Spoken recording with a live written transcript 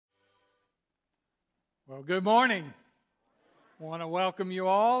Well, good morning. I want to welcome you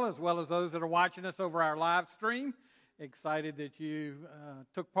all, as well as those that are watching us over our live stream. Excited that you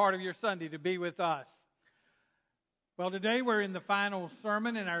took part of your Sunday to be with us. Well, today we're in the final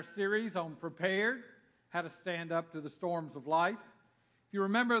sermon in our series on Prepared, how to stand up to the storms of life. If you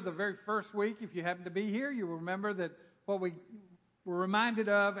remember the very first week, if you happen to be here, you will remember that what we were reminded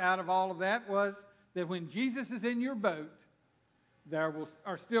of out of all of that was that when Jesus is in your boat, there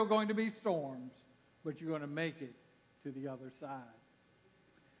are still going to be storms, but you're going to make it to the other side.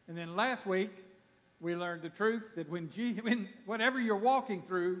 And then last week, we learned the truth that when whatever you're walking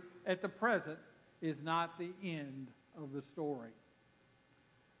through at the present is not the end of the story.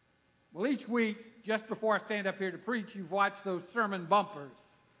 Well, each week, just before I stand up here to preach, you've watched those sermon bumpers,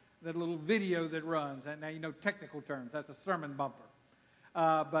 that little video that runs. And now you know technical terms. That's a sermon bumper.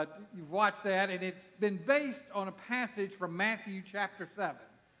 But you've watched that, and it's been based on a passage from Matthew chapter 7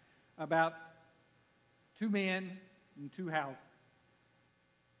 about two men and two houses.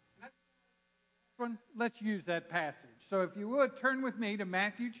 Let's use that passage. So if you would, turn with me to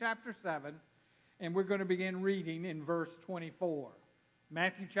Matthew chapter 7, and we're going to begin reading in verse 24.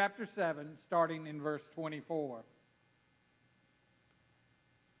 Matthew chapter 7, starting in verse 24.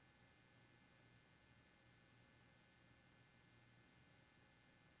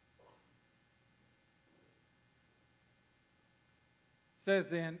 Says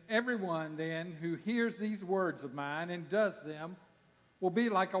then, everyone then who hears these words of mine and does them will be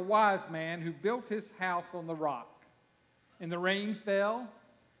like a wise man who built his house on the rock. And the rain fell,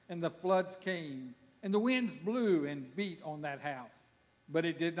 and the floods came, and the winds blew and beat on that house. But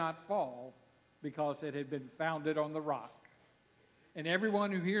it did not fall, because it had been founded on the rock. And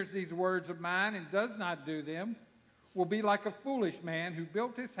everyone who hears these words of mine and does not do them will be like a foolish man who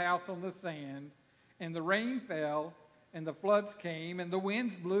built his house on the sand, and the rain fell, and the floods came, and the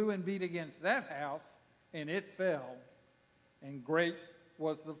winds blew and beat against that house, and it fell, and great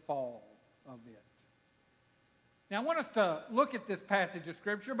was the fall of it. Now, I want us to look at this passage of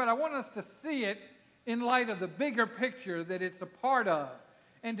Scripture, but I want us to see it in light of the bigger picture that it's a part of.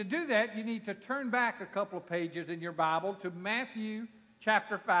 And to do that, you need to turn back a couple of pages in your Bible to Matthew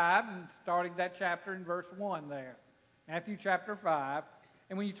chapter 5, and starting that chapter in verse 1 there. Matthew chapter 5.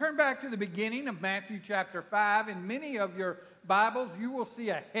 And when you turn back to the beginning of Matthew chapter 5, in many of your Bibles, you will see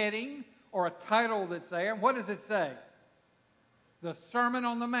a heading or a title that's there. And what does it say? The Sermon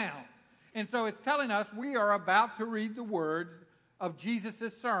on the Mount. And so it's telling us we are about to read the words of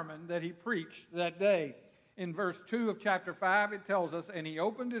Jesus' sermon that he preached that day. In verse 2 of chapter 5, it tells us, and he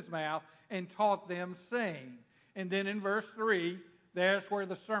opened his mouth and taught them, saying. And then in verse 3, there's where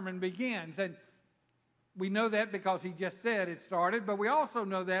the sermon begins. And we know that because he just said it started, but we also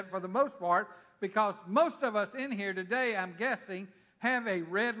know that for the most part because most of us in here today, I'm guessing, have a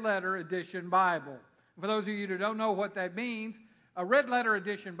red letter edition Bible. For those of you who don't know what that means, a red letter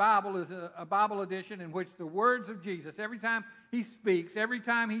edition Bible is a Bible edition in which the words of Jesus, every time he speaks, every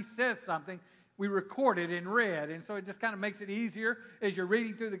time he says something, we record it in red. And so it just kind of makes it easier as you're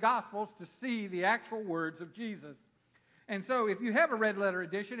reading through the Gospels to see the actual words of Jesus. And so if you have a red letter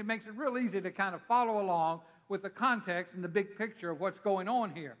edition, it makes it real easy to kind of follow along with the context and the big picture of what's going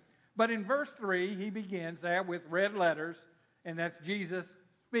on here. But in verse 3, he begins there with red letters, and that's Jesus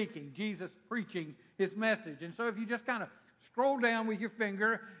speaking, Jesus preaching his message. And so if you just kind of scroll down with your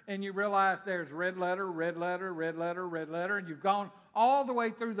finger and you realize there's red letter, red letter, red letter, red letter, and you've gone all the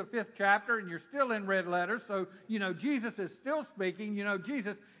way through the 5th chapter and you're still in red letters, so you know Jesus is still speaking, you know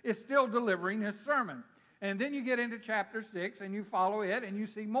Jesus is still delivering his sermon. And then you get into chapter 6 and you follow it and you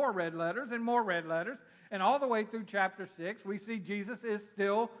see more red letters and more red letters. And all the way through chapter 6, we see Jesus is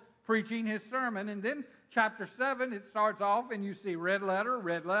still preaching his sermon. And then chapter 7, it starts off and you see red letter,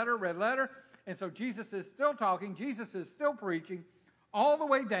 red letter, red letter. And so Jesus is still talking, Jesus is still preaching, all the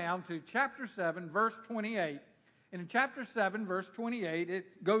way down to chapter 7, verse 28. And in chapter 7, verse 28,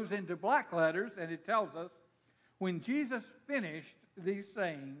 it goes into black letters and it tells us, when Jesus finished these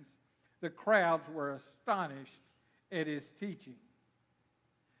sayings, the crowds were astonished at his teaching.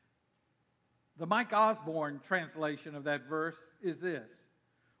 The Mike Osborne translation of that verse is this.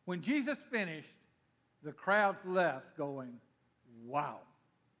 When Jesus finished, the crowds left going, wow.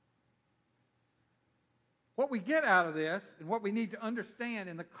 What we get out of this and what we need to understand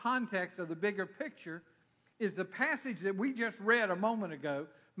in the context of the bigger picture is the passage that we just read a moment ago,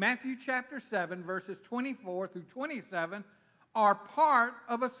 Matthew chapter 7, verses 24 through 27, are part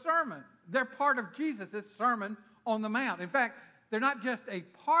of a sermon. They're part of Jesus' Sermon on the Mount. In fact, they're not just a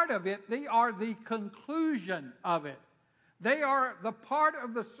part of it, they are the conclusion of it. They are the part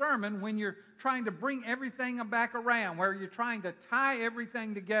of the sermon when you're trying to bring everything back around, where you're trying to tie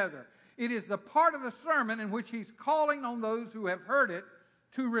everything together. It is the part of the sermon in which he's calling on those who have heard it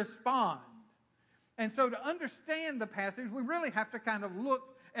to respond. And so to understand the passage, we really have to kind of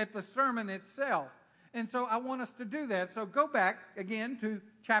look at the sermon itself. And so I want us to do that. So go back again to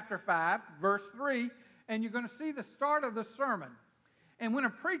chapter 5, verse 3, and you're going to see the start of the sermon. And when a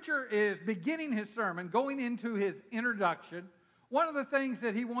preacher is beginning his sermon, going into his introduction, one of the things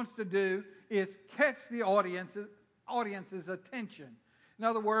that he wants to do is catch the audience's attention. In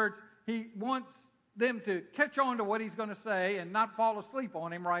other words, he wants them to catch on to what he's going to say and not fall asleep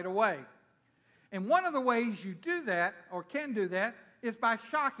on him right away. And one of the ways you do that, or can do that, is by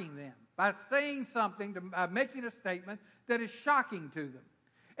shocking them, by saying something, by making a statement that is shocking to them.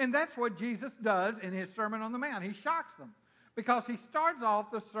 And that's what Jesus does in his Sermon on the Mount. He shocks them because he starts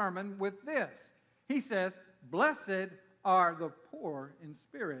off the sermon with this. He says, "Blessed are the poor in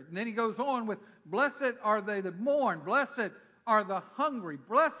spirit." And then he goes on with, "Blessed are they that mourn. Blessed are the hungry.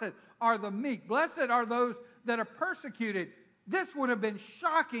 Blessed are the meek. Blessed are those that are persecuted." This would have been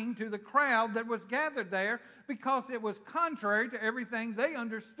shocking to the crowd that was gathered there because it was contrary to everything they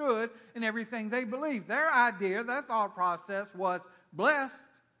understood and everything they believed. Their idea, their thought process was, blessed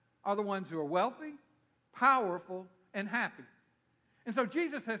are the ones who are wealthy, powerful, and happy. And so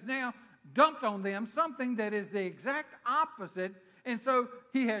Jesus has now dumped on them something that is the exact opposite, and so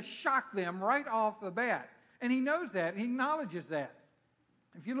he has shocked them right off the bat. And he knows that, he acknowledges that.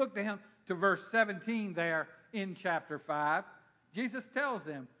 If you look down to verse 17 there in chapter 5, Jesus tells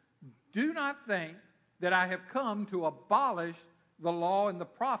them, "Do not think that I have come to abolish the law and the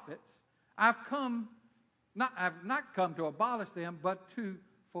prophets. I've not come to abolish them, but to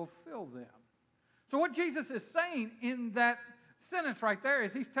fulfill them." So what Jesus is saying in that sentence right there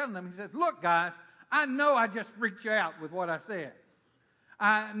is he's telling them, he says, "Look, guys, I know I just freaked you out with what I said.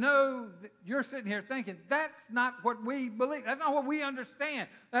 I know that you're sitting here thinking, that's not what we believe. That's not what we understand.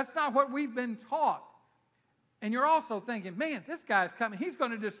 That's not what we've been taught. And you're also thinking, man, this guy's coming. He's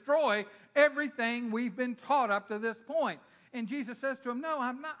going to destroy everything we've been taught up to this point." And Jesus says to him, "No,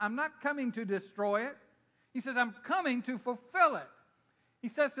 I'm not coming to destroy it." He says, "I'm coming to fulfill it." He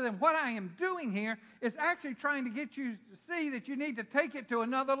says to them, what I am doing here is actually trying to get you to see that you need to take it to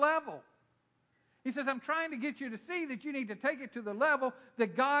another level. He says, I'm trying to get you to see that you need to take it to the level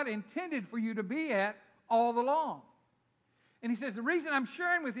that God intended for you to be at all along. And he says, the reason I'm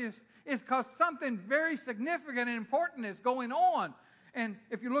sharing with you is because something very significant and important is going on. And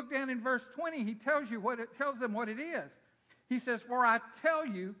if you look down in verse 20, he tells them what it is. He says, "For I tell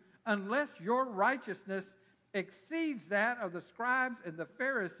you, unless your righteousness exceeds that of the scribes and the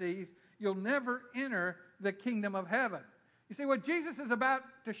Pharisees, you'll never enter the kingdom of heaven." You see, what Jesus is about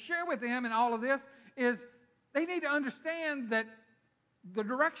to share with them in all of this is they need to understand that the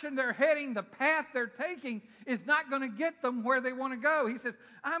direction they're heading, the path they're taking, is not going to get them where they want to go. He says,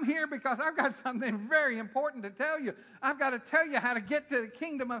 I'm here because I've got something very important to tell you. I've got to tell you how to get to the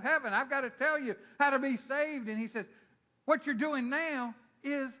kingdom of heaven. I've got to tell you how to be saved. And he says, what you're doing now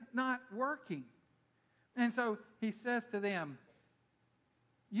is not working. And so he says to them,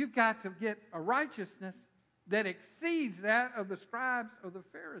 you've got to get a righteousness that exceeds that of the scribes or the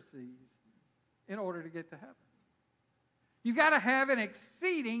Pharisees in order to get to heaven. You've got to have an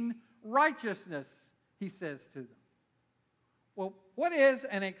exceeding righteousness, he says to them. Well, what is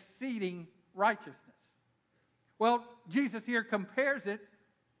an exceeding righteousness? Well, Jesus here compares it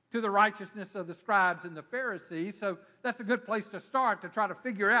to the righteousness of the scribes and the Pharisees, so that's a good place to start to try to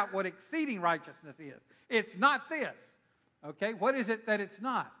figure out what exceeding righteousness is. It's not this. Okay, what is it that it's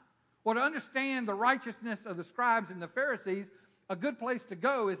not? Well, to understand the righteousness of the scribes and the Pharisees, a good place to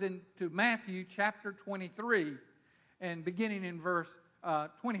go is into Matthew chapter 23 and beginning in verse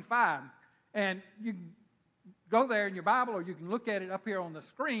 25. And you can go there in your Bible or you can look at it up here on the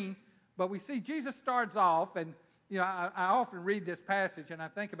screen, but we see Jesus starts off, and you know, I often read this passage and I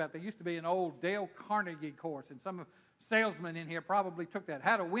think about, there used to be an old Dale Carnegie course, and some salesmen in here probably took that,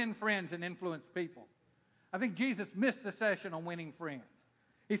 how to win friends and influence people. I think Jesus missed the session on winning friends.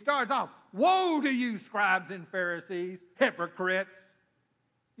 He starts off, woe to you, scribes and Pharisees, hypocrites.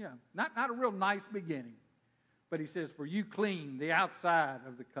 Yeah, not a real nice beginning. But he says, for you clean the outside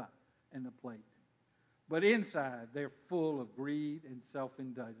of the cup and the plate, but inside they're full of greed and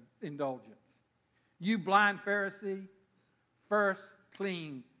self-indulgence. You blind Pharisee, first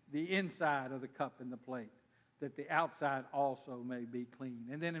clean the inside of the cup and the plate, that the outside also may be clean.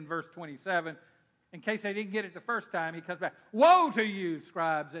 And then in verse 27, in case they didn't get it the first time, he comes back. Woe to you,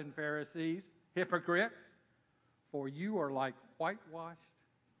 scribes and Pharisees, hypocrites, for you are like whitewashed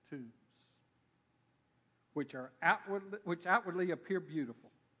tombs, which outwardly appear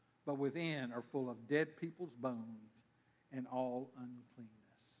beautiful, but within are full of dead people's bones and all uncleanness.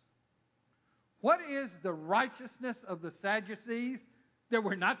 What is the righteousness of the Sadducees that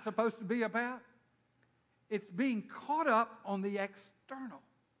we're not supposed to be about? It's being caught up on the external.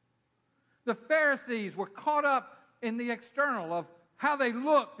 The Pharisees were caught up in the external of how they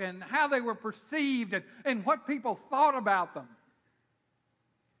looked and how they were perceived and what people thought about them.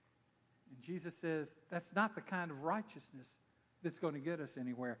 And Jesus says that's not the kind of righteousness that's going to get us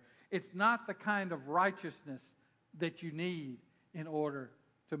anywhere. It's not the kind of righteousness that you need in order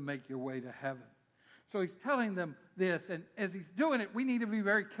to make your way to heaven. So he's telling them this, and as he's doing it, we need to be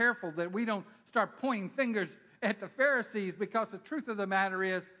very careful that we don't start pointing fingers at the Pharisees, because the truth of the matter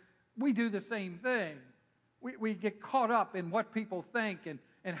is we do the same thing. We get caught up in what people think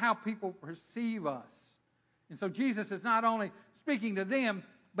and how people perceive us. And so Jesus is not only speaking to them,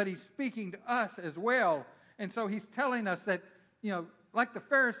 but he's speaking to us as well. And so he's telling us that, like the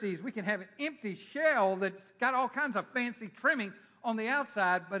Pharisees, we can have an empty shell that's got all kinds of fancy trimming on the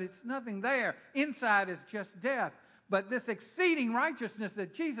outside, but it's nothing there. Inside is just death. But this exceeding righteousness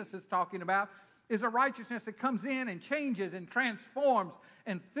that Jesus is talking about is a righteousness that comes in and changes and transforms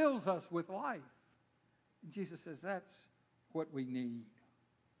and fills us with life. And Jesus says that's what we need.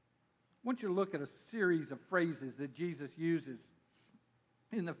 I want you to look at a series of phrases that Jesus uses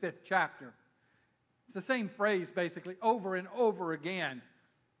in the 5th chapter. It's the same phrase basically over and over again.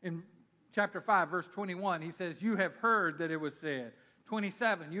 In chapter 5, verse 21, he says, you have heard that it was said.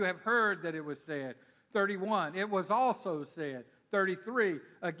 27, you have heard that it was said. 31, it was also said. 33,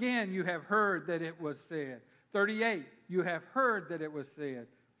 again, you have heard that it was said. 38, you have heard that it was said.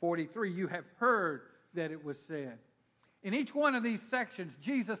 43, you have heard that it was said. In each one of these sections,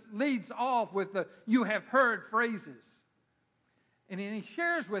 Jesus leads off with the you have heard phrases. And then he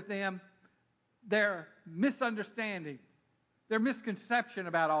shares with them their misunderstanding, their misconception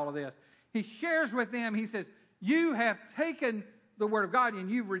about all of this. He shares with them, he says, you have taken the Word of God and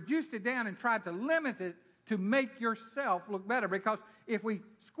you've reduced it down and tried to limit it to make yourself look better. Because if we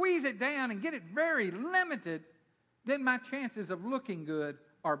squeeze it down and get it very limited, then my chances of looking good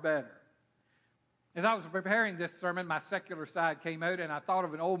are better. As I was preparing this sermon, my secular side came out, and I thought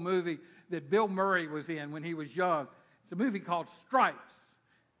of an old movie that Bill Murray was in when he was young. It's a movie called Stripes.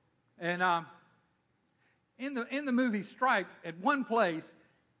 And in the movie Stripes, at one place,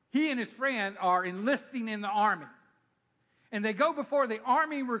 he and his friend are enlisting in the army. And they go before the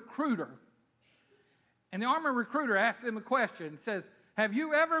army recruiter. And the army recruiter asks them a question. It says, have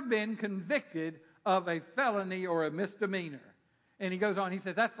you ever been convicted of a felony or a misdemeanor? And he goes on, he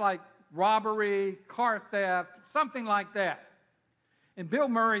says, that's like robbery, car theft, something like that. And Bill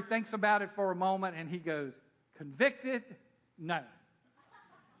Murray thinks about it for a moment, and he goes, convicted? No.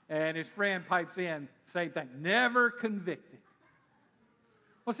 And his friend pipes in, same thing, never convicted.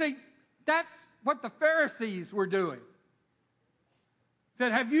 Well, see, that's what the Pharisees were doing.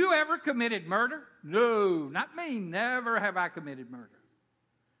 Said, have you ever committed murder? No, not me. Never have I committed murder.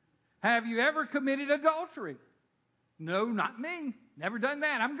 Have you ever committed adultery? No, not me. Never done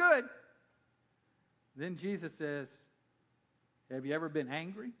that. I'm good. Then Jesus says, have you ever been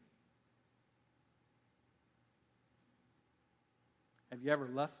angry? Have you ever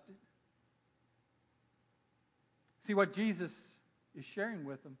lusted? See, what Jesus is sharing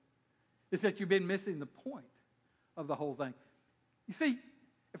with them is that you've been missing the point of the whole thing. You see,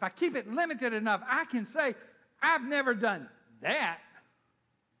 if I keep it limited enough, I can say, I've never done that.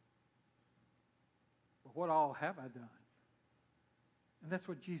 But what all have I done? And that's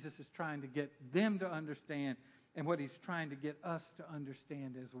what Jesus is trying to get them to understand, and what he's trying to get us to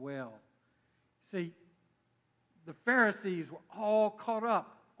understand as well. See, the Pharisees were all caught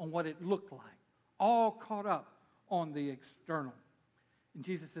up on what it looked like, all caught up on the external. And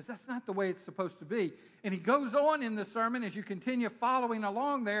Jesus says, that's not the way it's supposed to be. And he goes on in the sermon as you continue following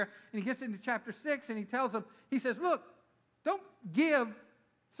along there, and he gets into chapter 6, and he tells them, he says, look, don't give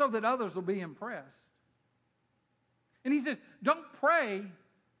so that others will be impressed. And he says, don't pray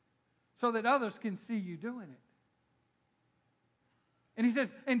so that others can see you doing it. And he says,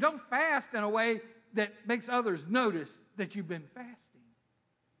 and don't fast in a way that makes others notice that you've been fasting.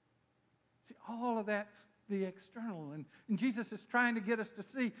 See, all of that's the external. And Jesus is trying to get us to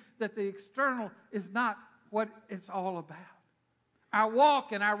see that the external is not what it's all about. Our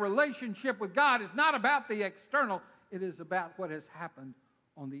walk and our relationship with God is not about the external. It is about what has happened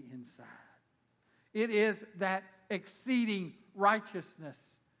on the inside. It is that exceeding righteousness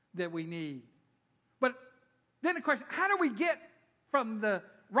that we need. But then the question, how do we get from the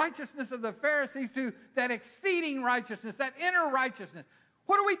righteousness of the Pharisees to that exceeding righteousness, that inner righteousness?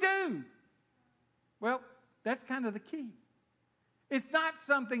 What do we do? Well, that's kind of the key. It's not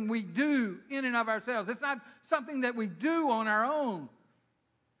something we do in and of ourselves. It's not something that we do on our own.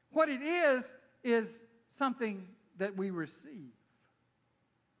 What it is is something that we receive.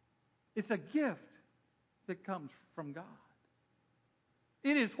 It's a gift that comes from God.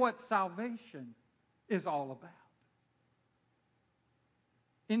 It is what salvation is all about.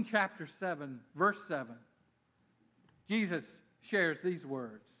 In chapter 7, verse 7, Jesus shares these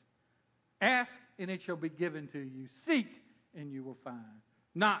words. Ask, and it shall be given to you. Seek, and you will find.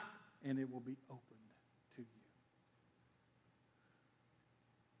 Knock, and it will be opened to you.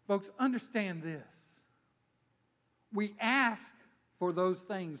 Folks, understand this. We ask for those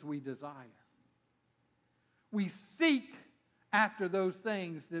things we desire. We seek after those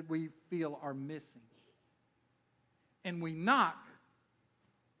things that we feel are missing. And we knock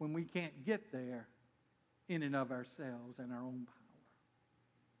when we can't get there in and of ourselves and our own power.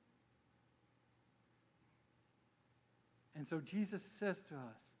 And so Jesus says to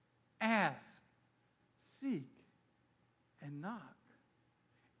us, ask, seek, and knock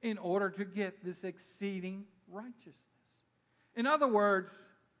in order to get this exceeding righteousness. In other words,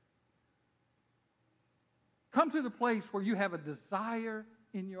 come to the place where you have a desire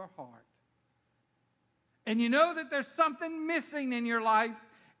in your heart. And you know that there's something missing in your life,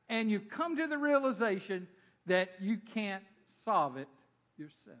 and you've come to the realization that you can't solve it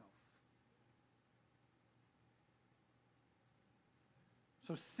yourself.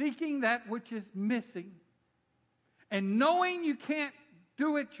 So seeking that which is missing and knowing you can't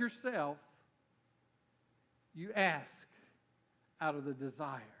do it yourself, you ask out of the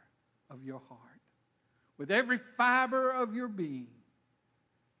desire of your heart. With every fiber of your being,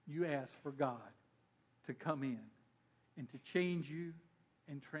 you ask for God to come in and to change you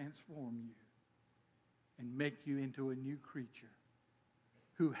and transform you and make you into a new creature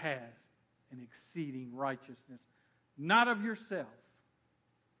who has an exceeding righteousness, not of yourself,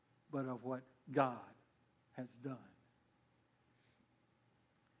 but of what God has done.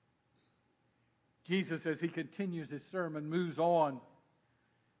 Jesus, as he continues his sermon, moves on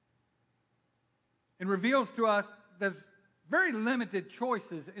and reveals to us there's very limited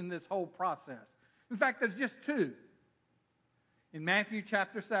choices in this whole process. In fact, there's just two. In Matthew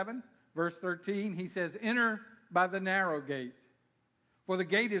chapter 7, verse 13, he says, enter by the narrow gate, for the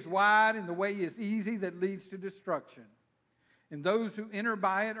gate is wide and the way is easy that leads to destruction. And those who enter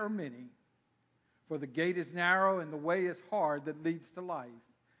by it are many. For the gate is narrow and the way is hard that leads to life,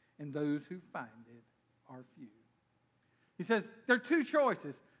 and those who find it are few. He says there are two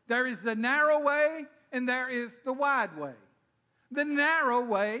choices. There is the narrow way and there is the wide way. The narrow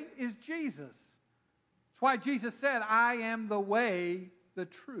way is Jesus. That's why Jesus said, I am the way, the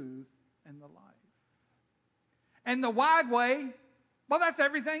truth, and the life. And the wide way, well, that's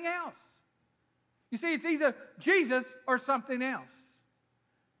everything else. You see, it's either Jesus or something else.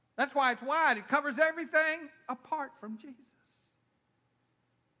 That's why it's wide. It covers everything apart from Jesus.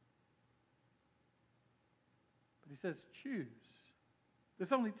 But he says, choose.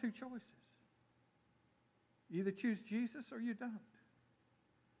 There's only two choices. You either choose Jesus or you don't.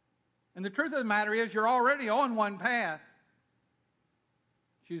 And the truth of the matter is, you're already on one path.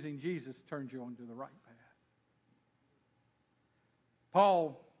 Choosing Jesus turns you onto the right path.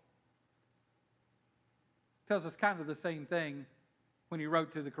 Paul tells us kind of the same thing when he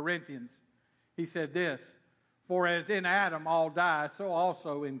wrote to the Corinthians. He said this, for as in Adam all die, so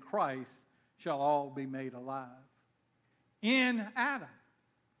also in Christ shall all be made alive. In Adam.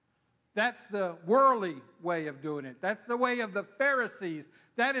 That's the worldly way of doing it. That's the way of the Pharisees.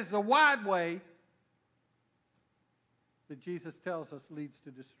 That is the wide way that Jesus tells us leads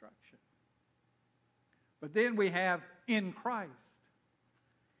to destruction. But then we have in Christ.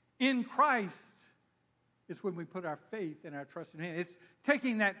 In Christ is when we put our faith and our trust in Him. It's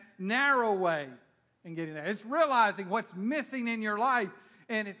taking that narrow way and getting there. It's realizing what's missing in your life,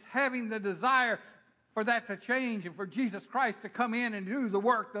 and it's having the desire for that to change and for Jesus Christ to come in and do the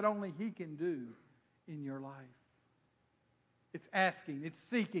work that only He can do in your life. It's asking, it's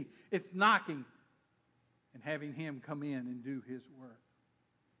seeking, it's knocking, and having Him come in and do His work.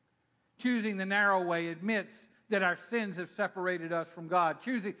 Choosing the narrow way admits that our sins have separated us from God.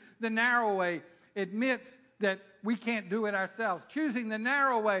 Choosing the narrow way admits that we can't do it ourselves. Choosing the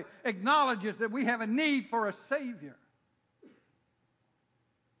narrow way acknowledges that we have a need for a Savior.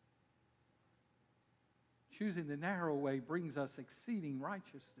 Choosing the narrow way brings us exceeding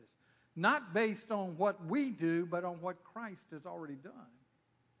righteousness, not based on what we do, but on what Christ has already done.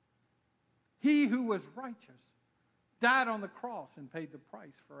 He who was righteous died on the cross and paid the price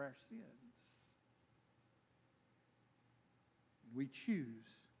for our sins. We choose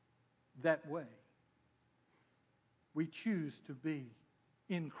that way. We choose to be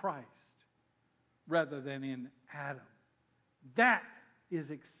in Christ rather than in Adam. That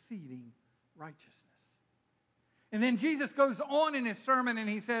is exceeding righteousness. And then Jesus goes on in his sermon and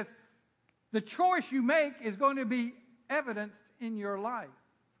he says, the choice you make is going to be evidenced in your life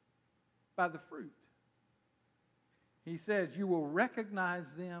by the fruit. He says, you will recognize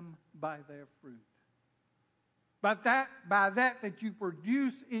them by their fruit. But by that you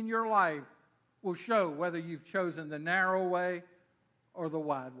produce in your life will show whether you've chosen the narrow way or the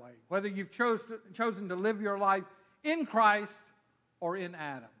wide way. Whether you've chosen to live your life in Christ or in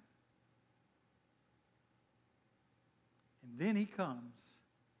Adam. And then he comes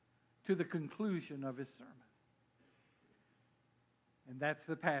to the conclusion of his sermon. And that's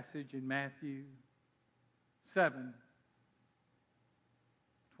the passage in Matthew 7,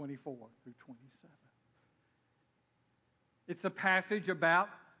 24 through 27. It's a passage about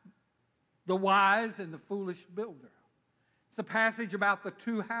the wise and the foolish builder. It's a passage about the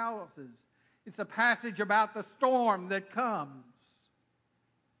two houses. It's a passage about the storm that comes.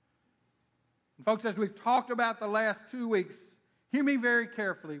 And folks, as we've talked about the last 2 weeks, hear me very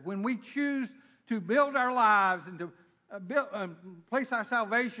carefully. When we choose to build our lives and to place our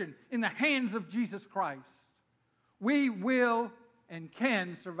salvation in the hands of Jesus Christ, we will and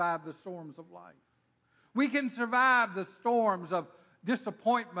can survive the storms of life. We can survive the storms of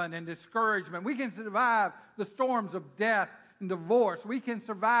disappointment and discouragement. We can survive the storms of death and divorce. We can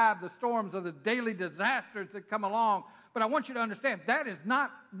survive the storms of the daily disasters that come along. But I want you to understand, that is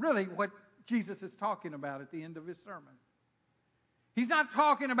not really what Jesus is talking about at the end of his sermon. He's not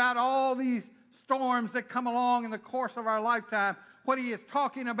talking about all these storms that come along in the course of our lifetime. What he is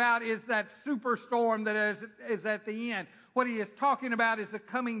talking about is that superstorm that is at the end. What he is talking about is the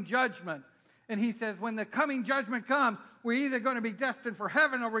coming judgment. And he says, when the coming judgment comes, we're either going to be destined for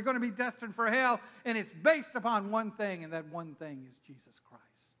heaven or we're going to be destined for hell. And it's based upon one thing, and that one thing is Jesus Christ.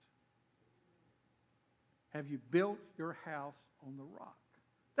 Have you built your house on the rock?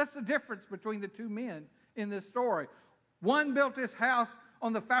 That's the difference between the two men in this story. One built his house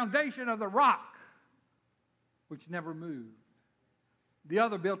on the foundation of the rock, which never moved. The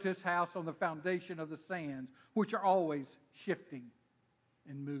other built his house on the foundation of the sands, which are always shifting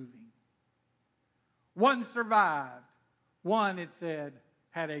and moving. One survived. One, it said,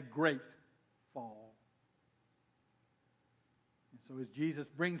 had a great fall. And so as Jesus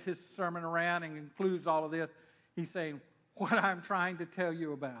brings his sermon around and concludes all of this, he's saying, what I'm trying to tell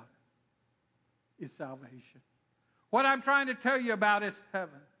you about is salvation. What I'm trying to tell you about is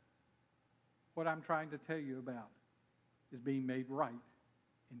heaven. What I'm trying to tell you about is being made right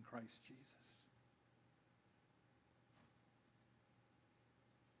in Christ Jesus.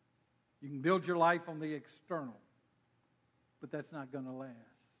 You can build your life on the external, but that's not going to last.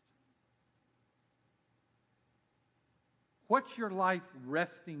 What's your life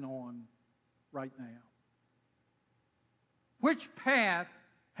resting on right now? Which path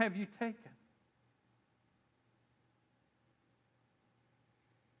have you taken?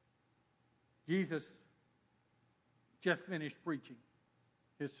 Jesus just finished preaching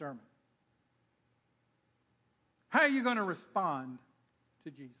his sermon. How are you going to respond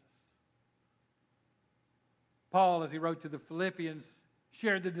to Jesus? Paul, as he wrote to the Philippians,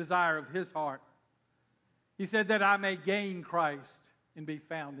 shared the desire of his heart. He said that I may gain Christ and be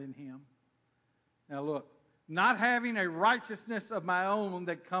found in him. Now look, not having a righteousness of my own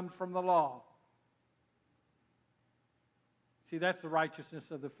that comes from the law. See, that's the righteousness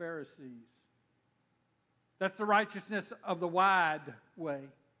of the Pharisees. That's the righteousness of the wide way.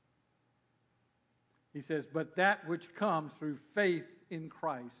 He says, but that which comes through faith in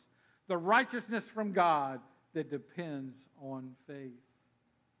Christ, the righteousness from God that depends on faith.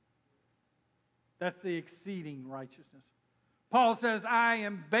 That's the exceeding righteousness. Paul says, I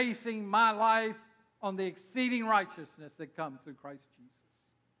am basing my life on the exceeding righteousness that comes through Christ Jesus,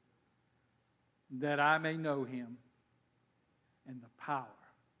 that I may know him and the power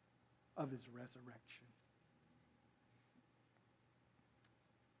of his resurrection.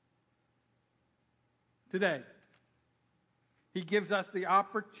 Today, he gives us the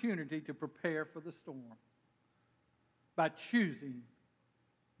opportunity to prepare for the storm by choosing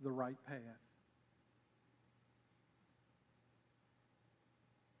the right path.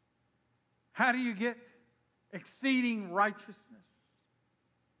 How do you get exceeding righteousness?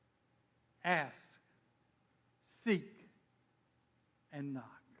 Ask, seek, and knock,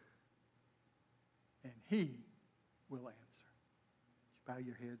 and he will answer. Would you bow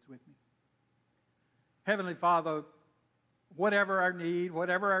your heads with me? Heavenly Father, whatever our need,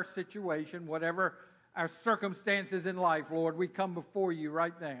 whatever our situation, whatever our circumstances in life, Lord, we come before you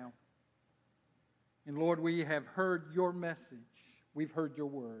right now. And Lord, we have heard your message. We've heard your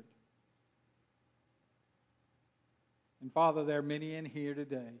word. And Father, there are many in here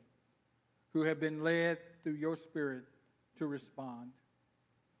today who have been led through your Spirit to respond.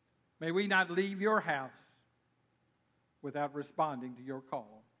 May we not leave your house without responding to your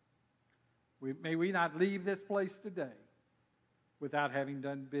call. May we not leave this place today without having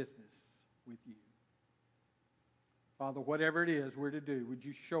done business with you. Father, whatever it is we're to do, would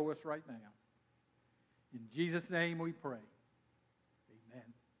you show us right now? In Jesus' name we pray.